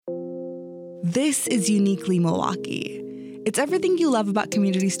This is Uniquely Milwaukee. It's everything you love about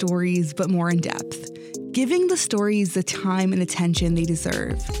community stories, but more in depth. Giving the stories the time and attention they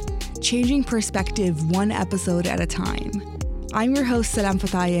deserve. Changing perspective one episode at a time. I'm your host, Salam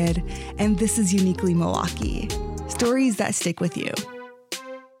Fatayed, and this is Uniquely Milwaukee. Stories that stick with you.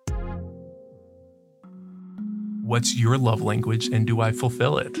 What's your love language, and do I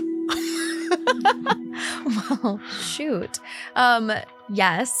fulfill it? Well, shoot.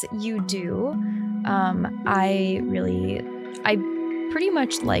 Yes, you do. I pretty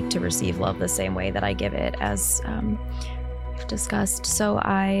much like to receive love the same way that I give it, as we've discussed. So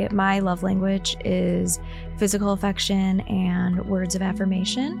my love language is physical affection and words of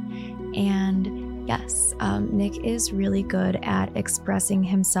affirmation. And yes, Nick is really good at expressing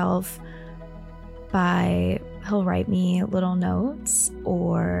himself he'll write me little notes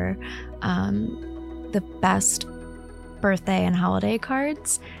or the best birthday and holiday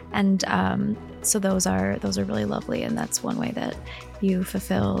cards, and so those are really lovely, and that's one way that you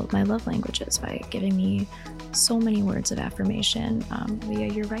fulfill my love languages, by giving me so many words of affirmation via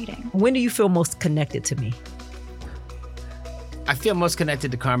your writing. When do you feel most connected to me? I feel most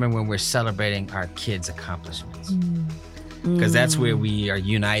connected to Carmen when we're celebrating our kids' accomplishments, because that's where we are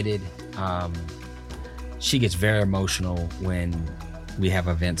united. She gets very emotional when we have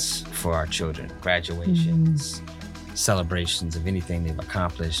events for our children, graduations, celebrations of anything they've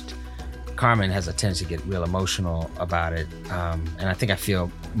accomplished. Carmen has a tendency to get real emotional about it. And I think I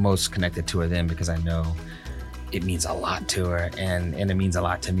feel most connected to her then, because I know it means a lot to her, and it means a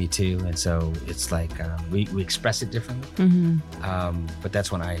lot to me too. And so it's like we express it differently. But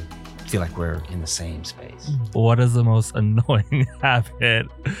that's when I feel like we're in the same space. What is the most annoying habit,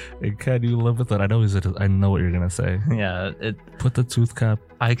 and can you live with it? I know what you're gonna say. Yeah, Put the tooth cap.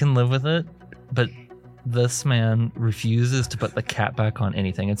 I can live with it, but this man refuses to put the cap back on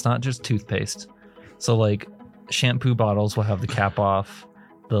anything. It's not just toothpaste. So like shampoo bottles will have the cap off.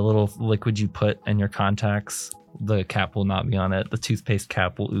 The little liquid you put in your contacts, the cap will not be on it. The toothpaste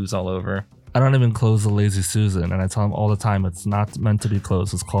cap will ooze all over. I don't even close the Lazy Susan, and I tell him all the time it's not meant to be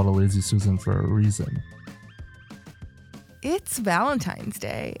closed. It's called a Lazy Susan for a reason. It's Valentine's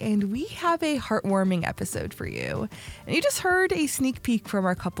Day, and we have a heartwarming episode for you. And you just heard a sneak peek from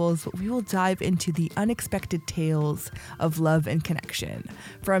our couples, but we will dive into the unexpected tales of love and connection.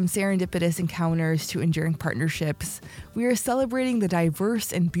 From serendipitous encounters to enduring partnerships, we are celebrating the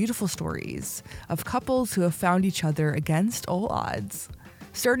diverse and beautiful stories of couples who have found each other against all odds.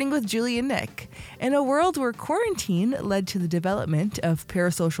 Starting with Julie and Nick. In a world where quarantine led to the development of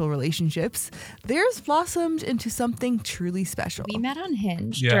parasocial relationships, theirs blossomed into something truly special. We met on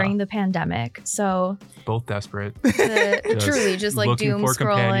Hinge during the pandemic, so Both desperate. truly just like looking doom for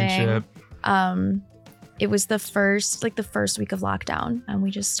scrolling. companionship. It was the first week of lockdown, and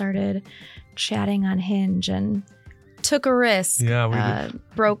we just started chatting on Hinge and took a risk. Yeah, we did.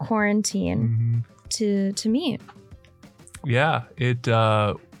 Broke quarantine to meet. Yeah,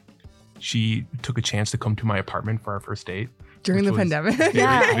 she took a chance to come to my apartment for our first date. During the pandemic?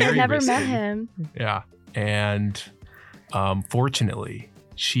 Yeah, I had very never risky. met him. Yeah, and fortunately,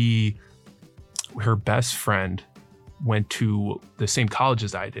 her best friend went to the same college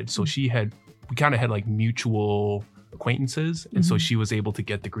as I did, so we kind of had like mutual acquaintances, and so she was able to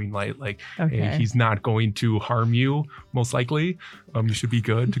get the green light, like, hey, he's not going to harm you, most likely. You should be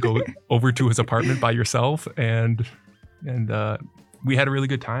good to go over to his apartment by yourself, and we had a really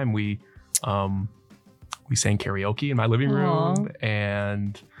good time. We sang karaoke in my living room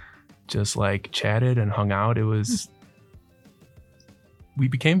and just like chatted and hung out. We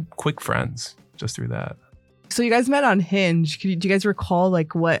became quick friends just through that. So you guys met on Hinge. Do you guys recall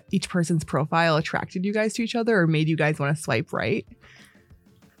like what each person's profile attracted you guys to each other or made you guys want to swipe right?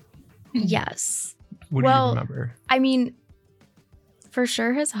 Yes. What do you remember? I mean, for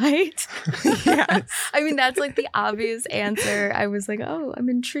sure his height. Yes. I mean, that's like the obvious answer. I was like, oh, I'm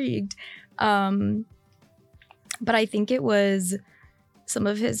intrigued. But I think it was some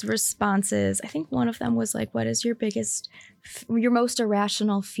of his responses. I think one of them was like, what is your most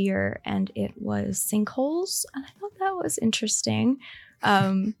irrational fear? And it was sinkholes. And I thought that was interesting.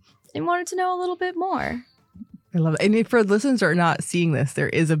 And wanted to know a little bit more. I love it. And for listeners who are not seeing this, there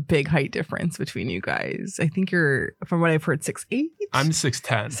is a big height difference between you guys. I think you're, from what I've heard, 6'8"? I'm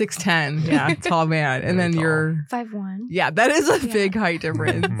 6'10". 6'10", yeah, tall man. And then tall. you're 5'1". Yeah, that is a big height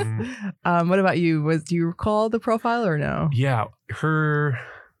difference. What about you? Do you recall the profile or no? Yeah,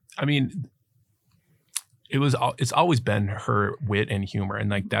 it's always been her wit and humor, and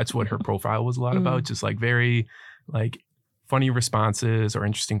like that's what her profile was a lot about, just like very like funny responses or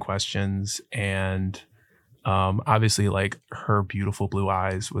interesting questions. And obviously like her beautiful blue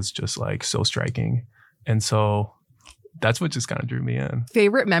eyes was just like so striking. And so that's what just kind of drew me in.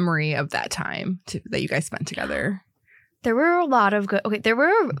 Favorite memory of that time that you guys spent together? There were a lot of good. Okay, there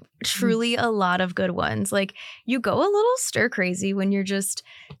were truly a lot of good ones. Like you go a little stir crazy when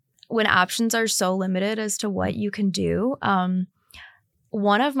when options are so limited as to what you can do.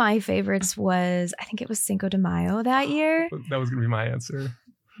 One of my favorites was, I think it was Cinco de Mayo that year. That was gonna be my answer.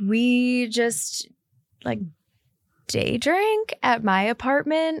 We just like day drank at my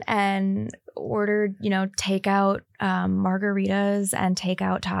apartment and ordered, takeout margaritas and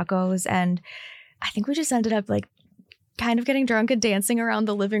takeout tacos. And I think we just ended up like kind of getting drunk and dancing around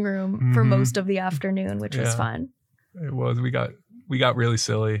the living room for most of the afternoon, which was fun. It was. We got really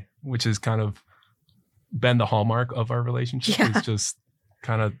silly, which has kind of been the hallmark of our relationship. Yeah. It's just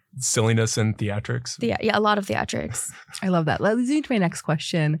kind of silliness and theatrics. Yeah, a lot of theatrics. I love that. That leads me to my next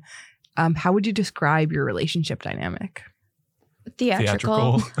question. How would you describe your relationship dynamic?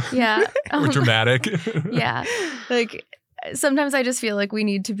 Theatrical. Yeah. Or dramatic. Yeah. Like sometimes I just feel like we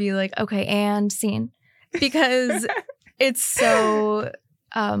need to be like, okay, and scene. Because it's so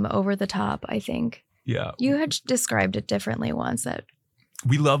over the top, I think. Yeah. You had described it differently once that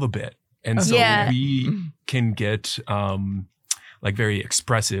we love a bit. And so we can get like very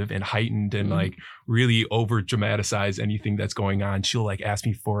expressive and heightened and like really over dramatize anything that's going on. She'll like ask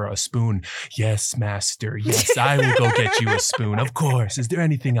me for a spoon. Yes, master. Yes, I will go get you a spoon. Of course. Is there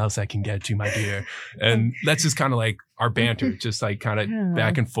anything else I can get you, my dear? And that's just kind of like our banter, just like kind of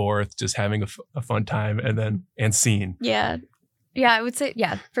back and forth, just having a fun time and scene. Yeah. Yeah, I would say,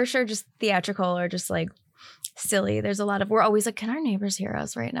 for sure. Just theatrical or just like silly. There's a lot of, we're always like, can our neighbors hear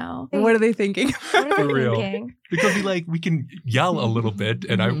us right now? What are they thinking? What are For they real. thinking? Because we can yell a little bit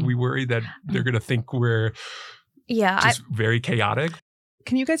and we worry that they're going to think we're just very chaotic.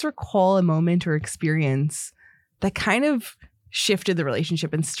 Can you guys recall a moment or experience that kind of shifted the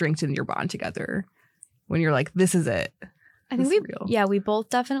relationship and strengthened your bond together when you're like, this is it? I think we both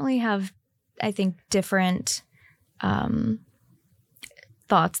definitely have, I think, different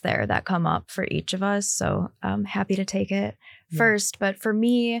thoughts there that come up for each of us. So I'm happy to take it first. But for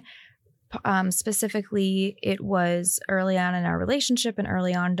me, specifically, it was early on in our relationship and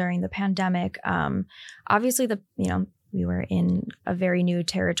early on during the pandemic. Obviously, we were in a very new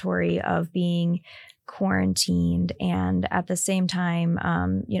territory of being quarantined and at the same time,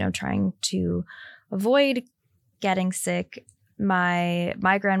 trying to avoid getting sick. My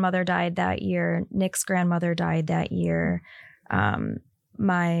grandmother died that year. Nick's grandmother died that year.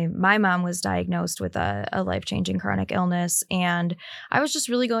 My mom was diagnosed with a life-changing chronic illness, and I was just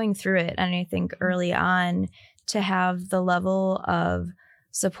really going through it. And I think early on to have the level of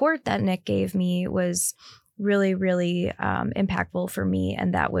support that Nick gave me was really, really impactful for me.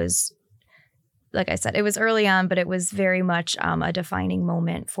 And that was, like I said, it was early on, but it was very much a defining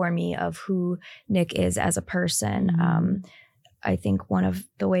moment for me of who Nick is as a person. I think one of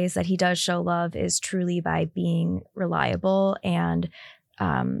the ways that he does show love is truly by being reliable and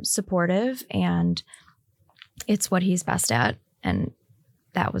supportive, and it's what he's best at. And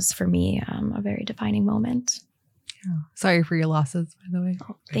that was for me a very defining moment. Yeah. Sorry for your losses, by the way.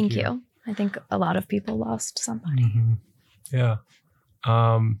 Oh, thank you. I think a lot of people lost somebody. Mm-hmm. Yeah.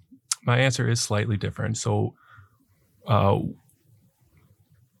 My answer is slightly different. So to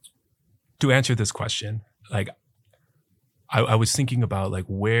answer this question, like I was thinking about like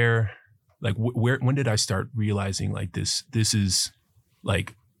when did I start realizing like this is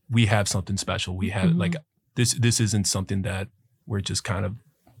like we have something special. We have like this isn't something that we're just kind of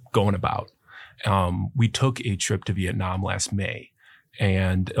going about. We took a trip to Vietnam last May,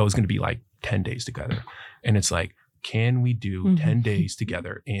 and it was going to be like 10 days together. And it's like, can we do 10 days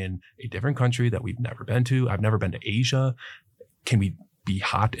together in a different country that we've never been to? I've never been to Asia. Can we be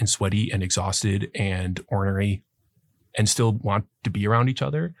hot and sweaty and exhausted and ornery and still want to be around each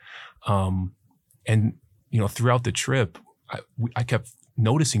other? And, throughout the trip, I kept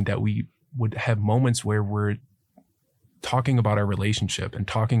noticing that we would have moments where we're talking about our relationship and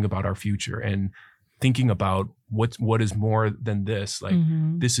talking about our future and thinking about what is more than this. Like,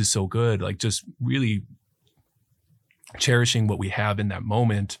 this is so good. Like, just really cherishing what we have in that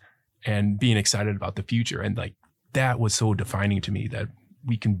moment and being excited about the future. And like, that was so defining to me that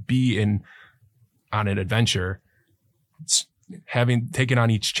we can be on an adventure, having taken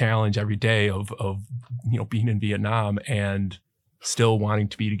on each challenge every day of being in Vietnam and still wanting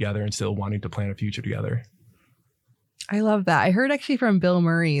to be together and still wanting to plan a future together. I love that. I heard actually from Bill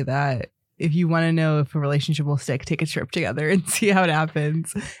Murray that if you want to know if a relationship will stick, take a trip together and see how it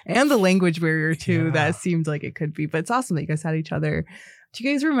happens. And the language barrier too, that seems like it could be. But it's awesome that you guys had each other. Do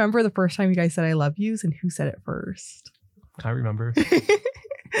you guys remember the first time you guys said I love yous and who said it first? I remember.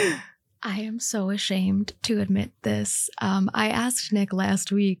 I am so ashamed to admit this. I asked Nick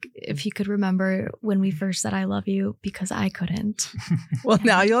last week if he could remember when we first said I love you because I couldn't. Well,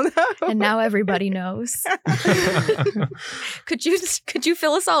 now you'll know. And now everybody knows. Could you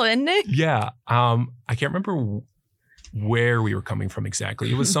fill us all in, Nick? Yeah. I can't remember where we were coming from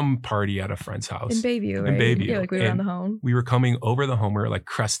exactly. It was some party at a friend's house. In Bayview, right? In Bayview. Yeah, like we were on And the home. we were coming over the home. We were like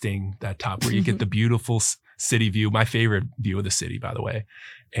cresting that top where you get the beautiful city view. My favorite view of the city, by the way.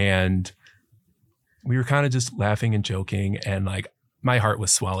 And we were kind of just laughing and joking. And like my heart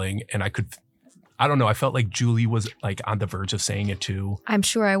was swelling. And I don't know. I felt like Julie was like on the verge of saying it too. I'm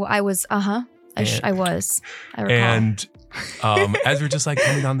sure I was. I was. I recall. And as we're just like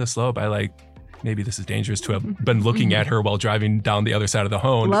coming down the slope, I like, maybe this is dangerous to have been looking at her while driving down the other side of the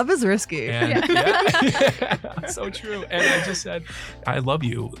home. Love is risky. And yeah, so true. And I just said, I love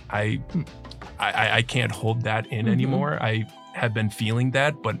you. I can't hold that in anymore. I have been feeling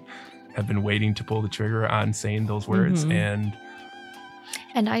that, but have been waiting to pull the trigger on saying those words. And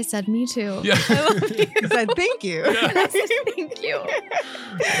I said, me too. Yeah. I love you. You said thank you. And I said, thank you.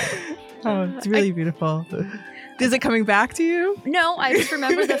 Oh, it's really beautiful. Is it coming back to you? No, I just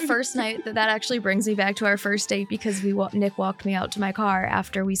remember the first night that actually brings me back to our first date because Nick walked me out to my car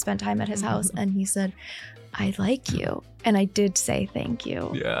after we spent time at his house and he said, I like you. And I did say thank you.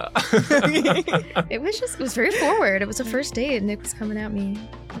 yeah. It was very forward. It was a first date and Nick was coming at me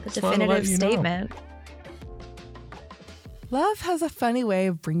with a Just wanted to let definitive you know. statement. Love has a funny way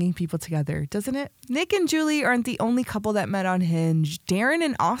of bringing people together, doesn't it? Nick and Julie aren't the only couple that met on Hinge. Darren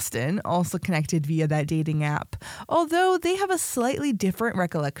and Austin also connected via that dating app, although they have a slightly different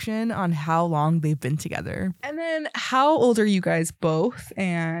recollection on how long they've been together. And then, how old are you guys both,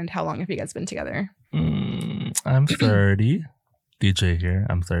 and how long have you guys been together? I'm 30. DJ here.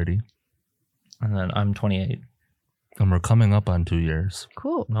 I'm 30. And then I'm 28. And we're coming up on 2 years.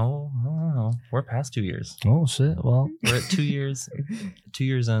 Cool. No. We're past 2 years. Oh, shit. Well, We're at 2 years. 2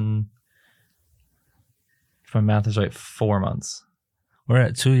 years and, if my math is right, 4 months. we're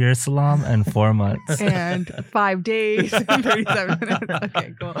at 2 years, Salam, and 4 months. And 5 days and 37 minutes.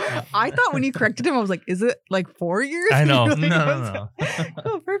 Okay, cool. I thought when you corrected him, I was like, is it like 4 years? I know. Like, No.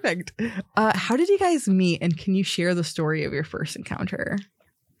 Oh, perfect. How did you guys meet, and can you share the story of your first encounter?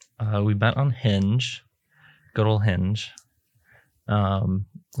 We met on Hinge. Good old Hinge.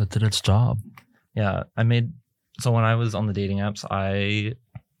 It did its job. Yeah, so when I was on the dating apps, I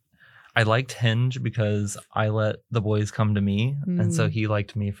liked Hinge because I let the boys come to me. And so he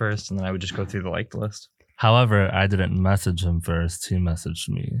liked me first, and then I would just go through the liked list. However, I didn't message him first. He messaged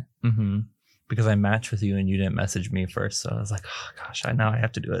me. Mm-hmm. Because I matched with you and you didn't message me first. So I was like, oh gosh, now I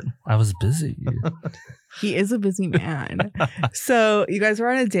have to do it. I was busy. He is a busy man. So you guys were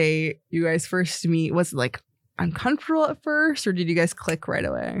on a date. You guys first meet. Was it like uncomfortable at first, or did you guys click right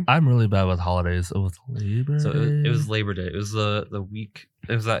away? I'm really bad with holidays. It was Labor So Day. it was Labor Day. It was the week.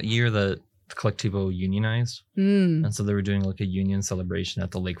 It was that year that Collectivo unionized. And so they were doing like a union celebration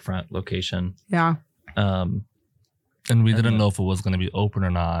at the lakefront location. Yeah. And we didn't know if it was going to be open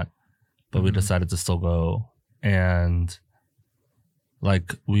or not, but we decided to still go. And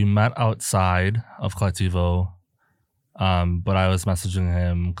like we met outside of Collectivo, but I was messaging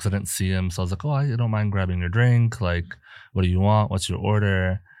him because I didn't see him. So I was like, oh, I don't mind grabbing your drink. Like, what do you want? What's your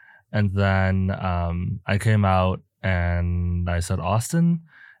order? And then I came out and I said, Austin.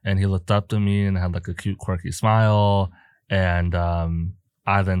 And he looked up to me and had like a cute, quirky smile. And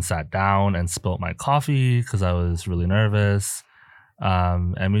I then sat down and spilt my coffee because I was really nervous.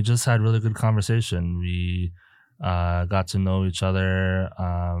 And we just had really good conversation. We got to know each other.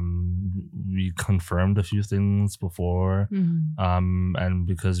 We confirmed a few things before. And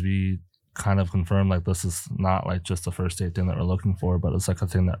because we kind of confirmed like this is not like just the first date thing that we're looking for, but it's like a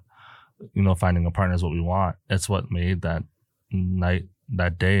thing that, you know, finding a partner is what we want. It's what made that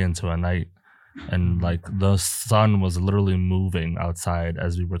day into a night. And like the sun was literally moving outside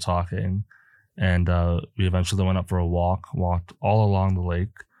as we were talking. And we eventually went up for a walked all along the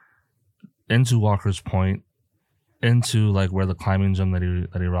lake into Walker's Point, into like where the climbing gym that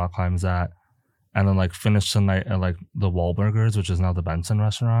he rock climbs at, and then like finished the night at like the Wahlburgers, which is now the Benson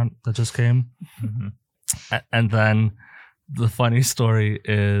restaurant that just came. And then the funny story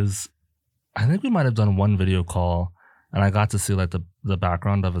is, I think we might have done one video call, and I got to see like the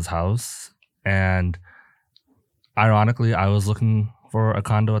background of his house. And ironically, I was looking for a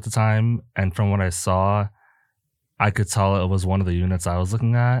condo at the time, and from what I saw, I could tell it was one of the units I was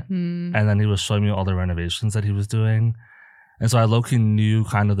looking at. And then he was showing me all the renovations that he was doing. And so I low-key knew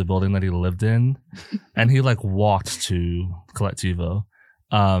kind of the building that he lived in. And he like walked to Collectivo.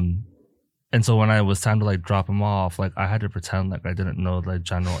 And so when I was time to like drop him off, like I had to pretend like I didn't know the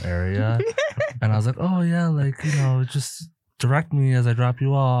general area. And I was like, oh yeah, like, just direct me as I drop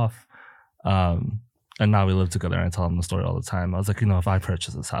you off. And now we live together and I tell him the story all the time. I was like, if I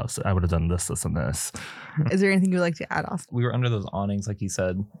purchased this house, I would have done this, this, and this. Is there anything you'd like to add, Austin? We were under those awnings, like you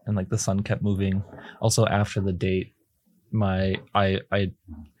said, and like the sun kept moving. Also, after the date, when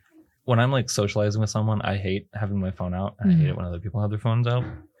I'm like socializing with someone, I hate having my phone out. And I hate it when other people have their phones out.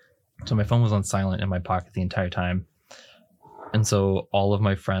 So my phone was on silent in my pocket the entire time. And so all of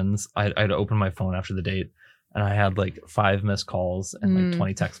my friends, I'd open my phone after the date and I had like 5 missed calls and like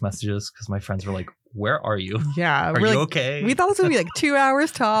 20 text messages because my friends were like, where are you? Yeah. Are you like, okay? We thought this would be like 2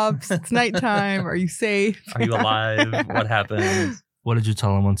 hours tops. It's nighttime. Are you safe? Are you alive? What happened? What did you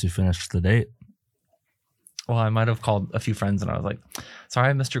tell him once you finished the date? Well, I might have called a few friends and I was like, sorry,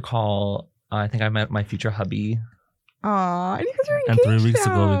 I missed your call. I think I met my future hubby. Aw, and you guys are And engaged 3 weeks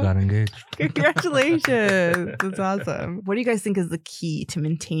ago, we now. got engaged. Congratulations. That's awesome. What do you guys think is the key to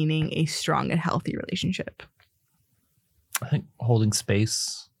maintaining a strong and healthy relationship? I think holding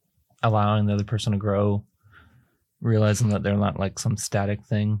space, allowing the other person to grow, realizing that they're not like some static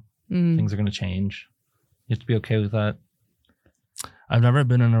thing. Things are going to change. You have to be okay with that. I've never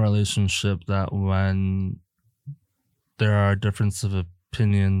been in a relationship that when there are differences of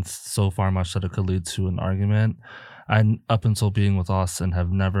opinions so far much that it could lead to an argument. Up until being with Austin, have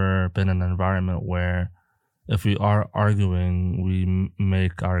never been in an environment where if we are arguing, we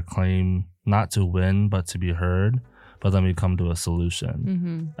make our claim not to win, but to be heard, but then we come to a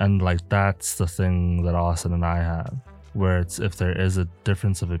solution. And like, that's the thing that Austin and I have, where it's, if there is a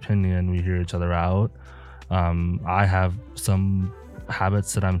difference of opinion, we hear each other out. I have some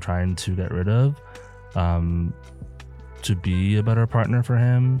habits that I'm trying to get rid of, to be a better partner for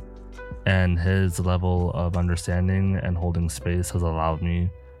him. And his level of understanding and holding space has allowed me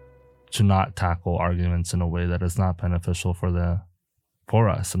to not tackle arguments in a way that is not beneficial for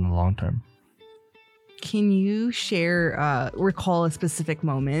us in the long term. Can you share, recall a specific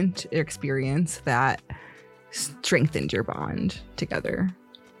moment or experience that strengthened your bond together?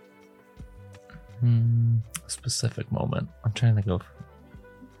 A specific moment. I'm trying to think of.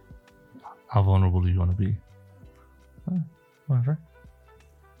 How vulnerable do you want to be? Whatever.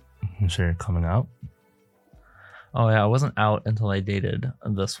 You share your coming out? Oh yeah, I wasn't out until I dated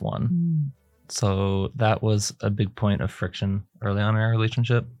this one. So that was a big point of friction early on in our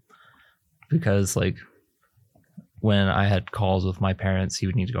relationship. Because like when I had calls with my parents, he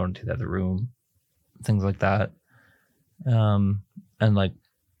would need to go into the other room, things like that. And like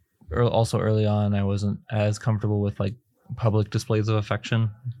also early on, I wasn't as comfortable with like public displays of affection,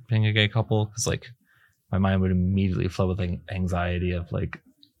 being a gay couple, because like my mind would immediately flood with like, anxiety of like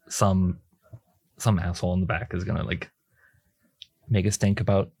some asshole in the back is gonna like make a stink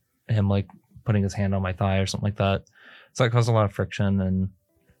about him like putting his hand on my thigh or something like that. So that caused a lot of friction, and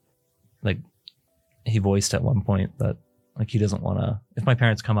like he voiced at one point that like he doesn't want to, if my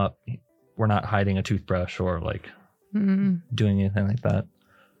parents come up, we're not hiding a toothbrush or like doing anything like that.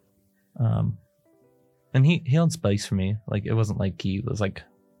 And he held space for me. Like it wasn't like he was like,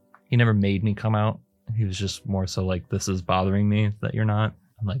 he never made me come out. He was just more so like, this is bothering me that you're not.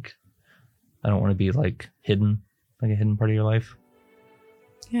 I'm like, I don't want to be like hidden, like a hidden part of your life.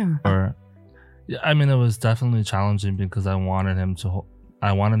 Yeah. Or, I mean, it was definitely challenging because I wanted him to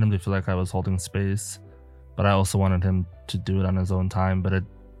feel like I was holding space, but I also wanted him to do it on his own time. But it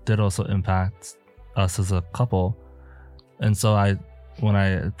did also impact us as a couple. And so when I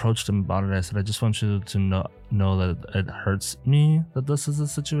approached him about it, I said, I just want you to know that it hurts me that this is a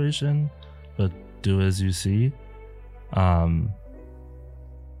situation, but do as you see.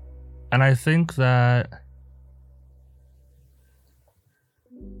 And I think that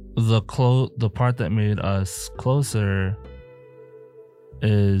the part that made us closer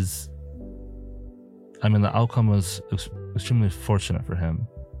is, I mean, the outcome was extremely fortunate for him.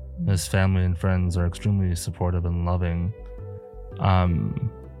 His family and friends are extremely supportive and loving.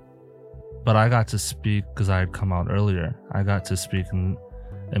 But I got to speak because I had come out earlier. I got to speak and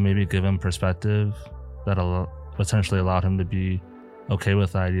maybe give him perspective that essentially allowed him to be okay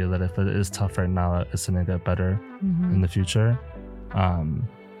with the idea that if it is tough right now, it's going to get better in the future.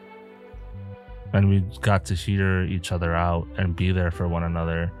 And we got to hear each other out and be there for one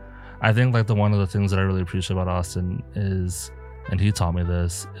another. I think like one of the things that I really appreciate about Austin is, and he taught me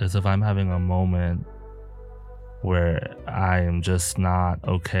this, is if I'm having a moment where I am just not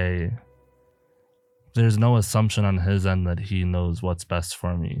okay, there's no assumption on his end that he knows what's best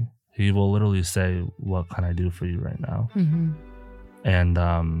for me. He will literally say, what can I do for you right now? And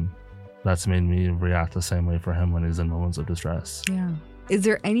that's made me react the same way for him when he's in moments of distress. Yeah. Is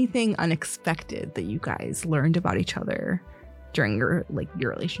there anything unexpected that you guys learned about each other during your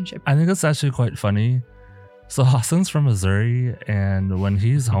relationship? I think it's actually quite funny. So Hassan's from Missouri, and when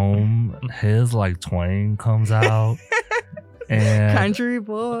he's home, his twang comes out. And Country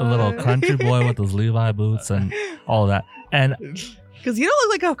boy. a little country boy with his Levi boots and all that. And Because you don't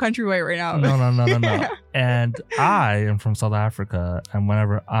look like a country boy right now. no. And I am from South Africa, and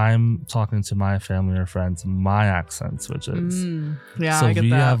whenever I'm talking to my family or friends, my accent switches. Yeah, so I get we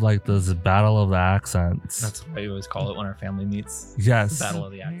that. have this battle of the accents. That's what I always call it when our family meets. Yes. The battle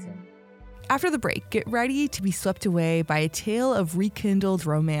of the accent. After the break, get ready to be swept away by a tale of rekindled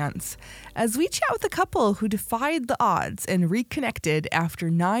romance as we chat with a couple who defied the odds and reconnected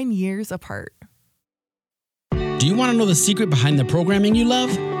after 9 years apart. Do you want to know the secret behind the programming you love?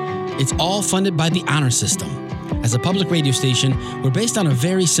 It's all funded by the Honor System. As a public radio station, we're based on a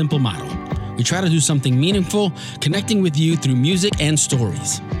very simple model. We try to do something meaningful, connecting with you through music and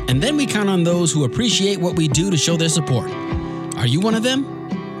stories. And then we count on those who appreciate what we do to show their support. Are you one of them?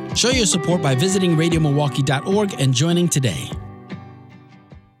 Show your support by visiting radiomilwaukee.org and joining today.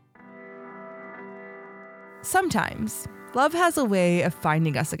 Sometimes, love has a way of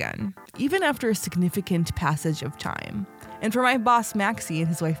finding us again, even after a significant passage of time. And for my boss Maxie and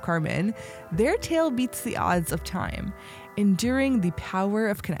his wife Carmen, their tale beats the odds of time, enduring the power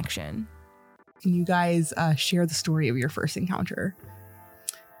of connection. You guys share the story of your first encounter.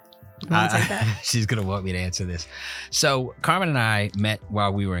 You want to take that? She's going to want me to answer this. So Carmen and I met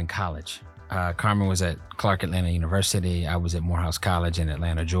while we were in college. Carmen was at Clark Atlanta University. I was at Morehouse College in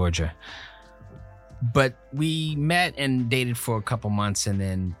Atlanta, Georgia. But we met and dated for a couple months and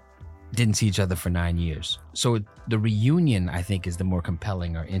then didn't see each other for 9 years. So the reunion, I think, is the more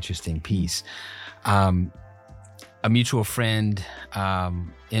compelling or interesting piece. A mutual friend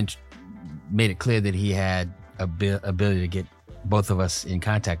made it clear that he had ability to get both of us in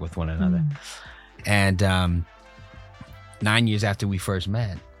contact with one another. And 9 years after we first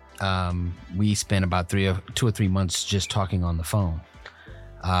met, we spent about 2 or 3 months just talking on the phone,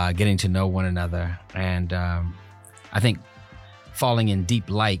 getting to know one another, and I think falling in deep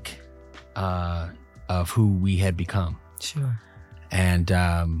like of who we had become. Sure.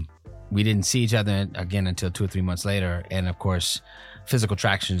 And we didn't see each other again until 2 or 3 months later. And of course, physical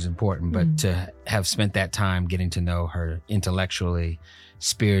attraction is important, but to have spent that time getting to know her intellectually,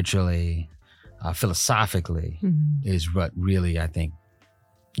 spiritually, philosophically is what really, I think,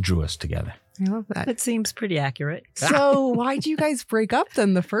 drew us together. I love that. It seems pretty accurate. So why'd you guys break up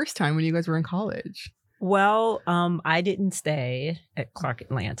then the first time when you guys were in college? Well, I didn't stay at Clark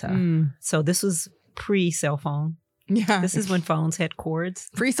Atlanta. So this was pre-cell phone. Yeah. This is when phones had cords.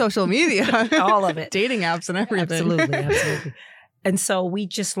 Pre-social media. All of it. Dating apps and everything. Absolutely. And so we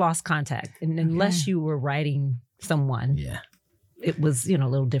just lost contact. And unless you were writing someone, it was, a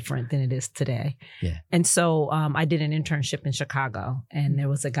little different than it is today. Yeah. And so I did an internship in Chicago, and there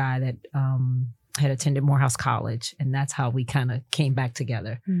was a guy that had attended Morehouse College, and that's how we kind of came back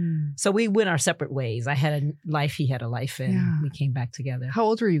together. So we went our separate ways. I had a life, he had a life, and we came back together. How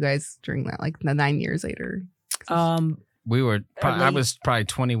old were you guys during that, the 9 years later? We were, I was probably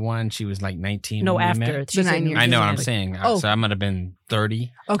 21. She was 19. No, when we after. met. The 9 years. I know what I'm saying. So I might have been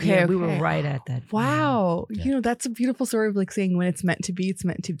 30. Okay, we were right at that. Wow. Yeah. That's a beautiful story of saying when it's meant to be, it's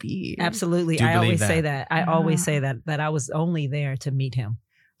meant to be. Absolutely. Do I believe always that. say that. I always say that I was only there to meet him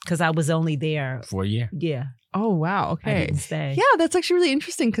because I was only there. For a year. Yeah. Oh, wow. I Okay. didn't stay. Yeah, that's actually really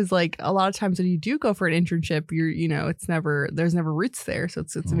interesting because a lot of times when you do go for an internship, there's never roots there. So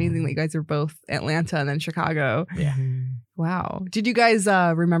it's amazing that you guys are both Atlanta and then Chicago. Yeah. Wow. Did you guys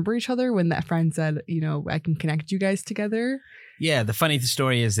remember each other when that friend said, I can connect you guys together? Yeah. The funny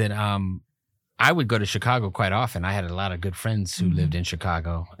story is that I would go to Chicago quite often. I had a lot of good friends who lived in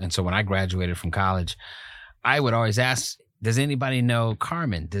Chicago. And so when I graduated from college, I would always ask, does anybody know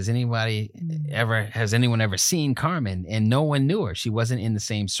Carmen? Has anyone ever seen Carmen? And no one knew her. She wasn't in the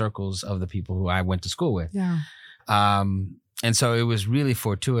same circles of the people who I went to school with. Yeah. And so it was really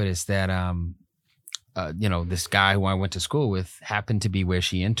fortuitous that, this guy who I went to school with happened to be where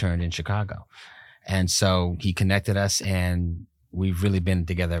she interned in Chicago. And so he connected us, and we've really been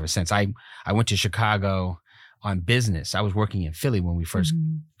together ever since. I went to Chicago on business. I was working in Philly when we first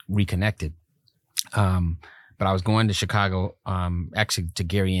reconnected. But I was going to Chicago, actually to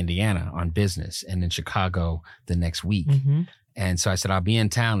Gary, Indiana on business, and in Chicago the next week. And so I said, I'll be in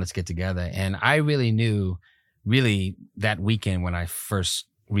town. Let's get together. And I really knew that weekend when I first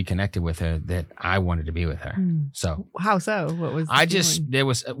reconnected with her that I wanted to be with her. So how so? What was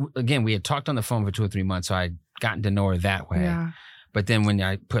we had talked on the phone for 2 or 3 months. So I'd gotten to know her that way. Yeah. But then when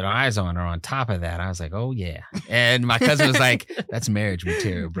I put eyes on her on top of that, I was like, oh yeah. And my cousin was like, that's marriage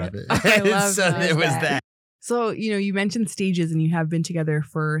material, brother. I love so there was that. So, you mentioned stages and you have been together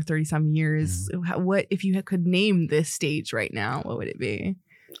for 30 some years. What, if you could name this stage right now, what would it be?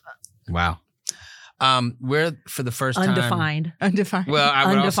 Wow. We're for the first Undefined. Undefined. Well, I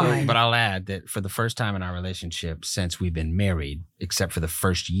would also, Undefined. but I'll add that for the first time in our relationship since we've been married, except for the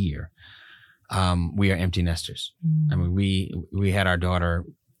first year, we are empty nesters. I mean, we had our daughter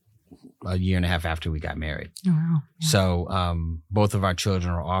a year and a half after we got married. Oh, wow. Yeah. So both of our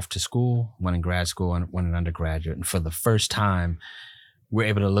children are off to school, one in grad school and one in undergraduate. And for the first time, we're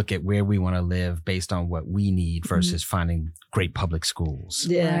able to look at where we want to live based on what we need versus finding great public schools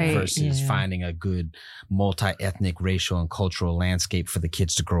versus finding a good multi-ethnic, racial, and cultural landscape for the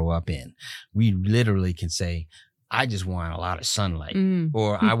kids to grow up in. We literally can say, I just want a lot of sunlight,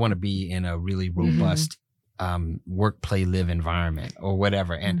 or I want to be in a really robust work, play, live environment or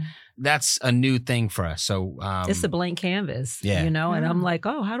whatever. And that's a new thing for us. So it's a blank canvas, Yeah. and I'm like,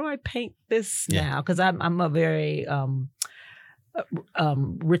 oh, how do I paint this now? Because I'm a very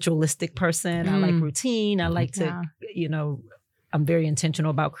ritualistic person. I like routine. I like to, I'm very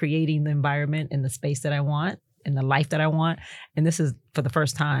intentional about creating the environment and the space that I want and the life that I want. And this is for the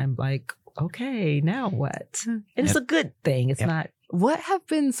first time, like, okay, now what? And it's a good thing. It's not. What have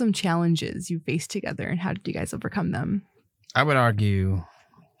been some challenges you faced together and how did you guys overcome them? I'd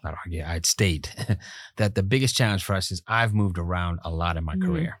state that the biggest challenge for us is I've moved around a lot in my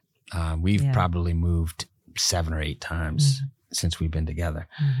career. We've probably moved 7 or 8 times since we've been together.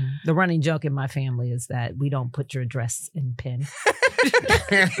 The running joke in my family is that we don't put your address in pen.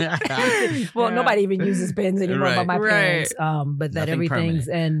 Well, nobody even uses pens anymore but my parents. But that Nothing everything's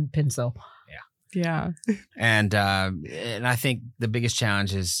permanent. in pencil. Yeah. And I think the biggest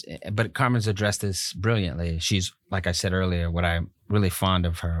challenge is, but Carmen's addressed this brilliantly. She's, like I said earlier, what I'm really fond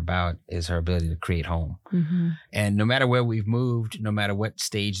of her about is her ability to create home. And no matter where we've moved, no matter what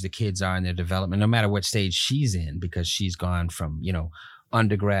stage the kids are in their development, no matter what stage she's in, because she's gone from,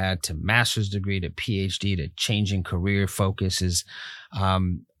 undergrad to master's degree to PhD to changing career focuses.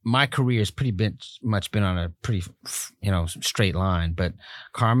 My career has much been on a pretty, straight line, but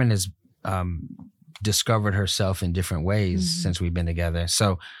Carmen has discovered herself in different ways since we've been together.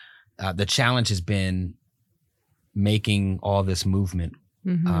 So the challenge has been making all this movement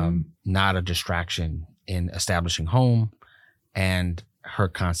not a distraction in establishing home and her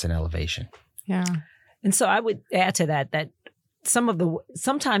constant elevation. Yeah. And so I would add to that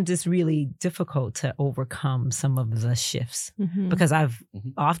sometimes it's really difficult to overcome some of the shifts because I've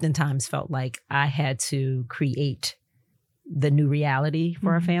oftentimes felt like I had to create the new reality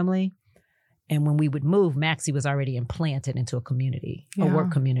for our family. And when we would move, Maxie was already implanted into a community, a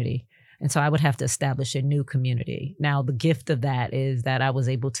work community. And so I would have to establish a new community. Now, the gift of that is that I was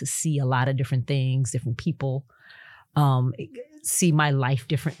able to see a lot of different things, different people, see my life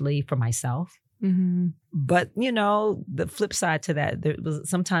differently for myself. But, the flip side to that,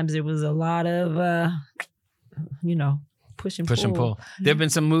 sometimes there was a lot of, push and pull. There have been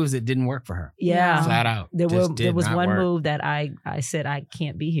some moves that didn't work for her. Yeah. Flat out. There was one work. move that I said, I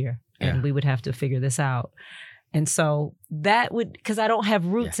can't be here. And we would have to figure this out. And so that would, because I don't have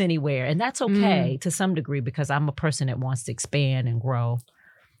roots anywhere. And that's okay to some degree because I'm a person that wants to expand and grow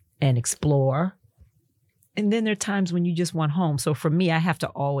and explore. And then there are times when you just want home. So for me, I have to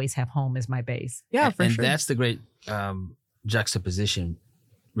always have home as my base. Yeah, for and sure. that's the great juxtaposition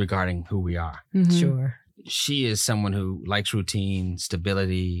regarding who we are. Sure. She is someone who likes routine,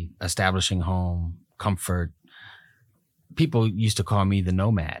 stability, establishing home, comfort. People used to call me the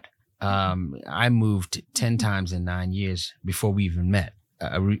nomad. I moved 10 times in 9 years before we even met,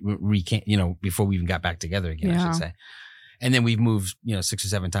 before we even got back together again, I should say. And then we've moved, 6 or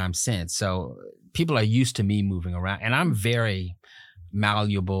 7 times since. So people are used to me moving around, and I'm very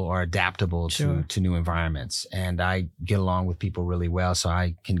malleable or adaptable to new environments. And I get along with people really well. So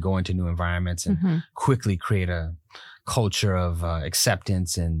I can go into new environments and quickly create a culture of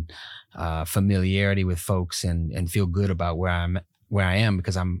acceptance and familiarity with folks and feel good about where I am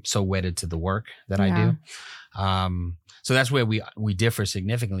because I'm so wedded to the work that I do. So that's where we differ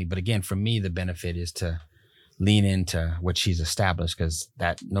significantly. But again, for me, the benefit is to lean into what she's established because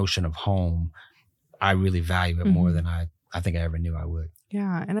that notion of home, I really value it more than I think I ever knew I would.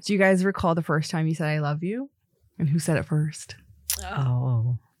 Yeah. And do you guys recall the first time you said I love you? And who said it first?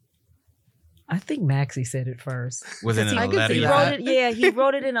 Oh, I think Maxie said it first. Was it in a letter? He wrote it, he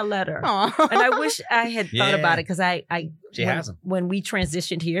wrote it in a letter. Aww. And I wish I had thought about it because She has them. when we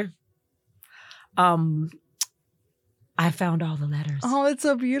transitioned here, I found all the letters Oh, it's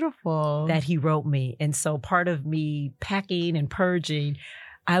so beautiful. that he wrote me. And so part of me packing and purging,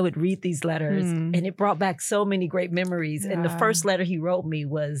 I would read these letters and it brought back so many great memories. And the first letter he wrote me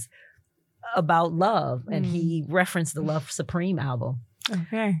was about love. And he referenced the Love Supreme album.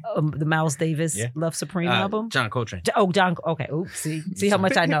 Okay. The Miles Davis Love Supreme album. John Coltrane. John. Okay. Oops. See how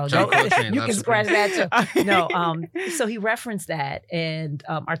much I know. John Coltrane, You Love can scratch Supreme. that too. No. So he referenced that, and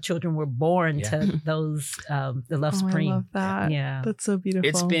our children were born to those. The Love Supreme. I love that. Yeah. That's so beautiful.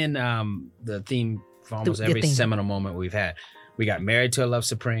 It's been the theme for almost The every theme. seminal moment we've had. We got married to a Love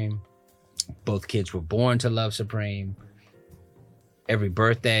Supreme. Both kids were born to Love Supreme. Every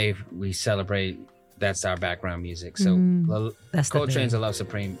birthday we celebrate. That's our background music. So That's the Coltrane's thing. A Love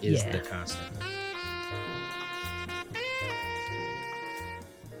Supreme is Yeah. the constant.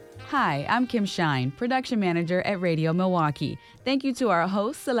 Hi, I'm Kim Shine, production manager at Radio Milwaukee. Thank you to our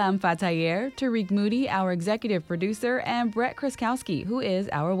host, Salam Fatayer, Tariq Moody, our executive producer, and Brett Kraskowski, who is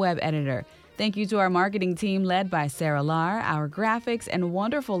our web editor. Thank you to our marketing team led by Sarah Lar, our graphics and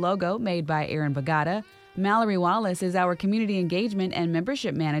wonderful logo made by Aaron Bagata. Mallory Wallace is our community engagement and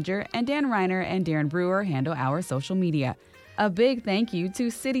membership manager, and Dan Reiner and Darren Brewer handle our social media. A big thank you to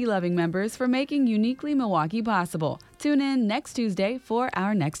City Loving members for making Uniquely Milwaukee possible. Tune in next Tuesday for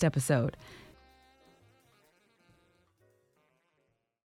our next episode.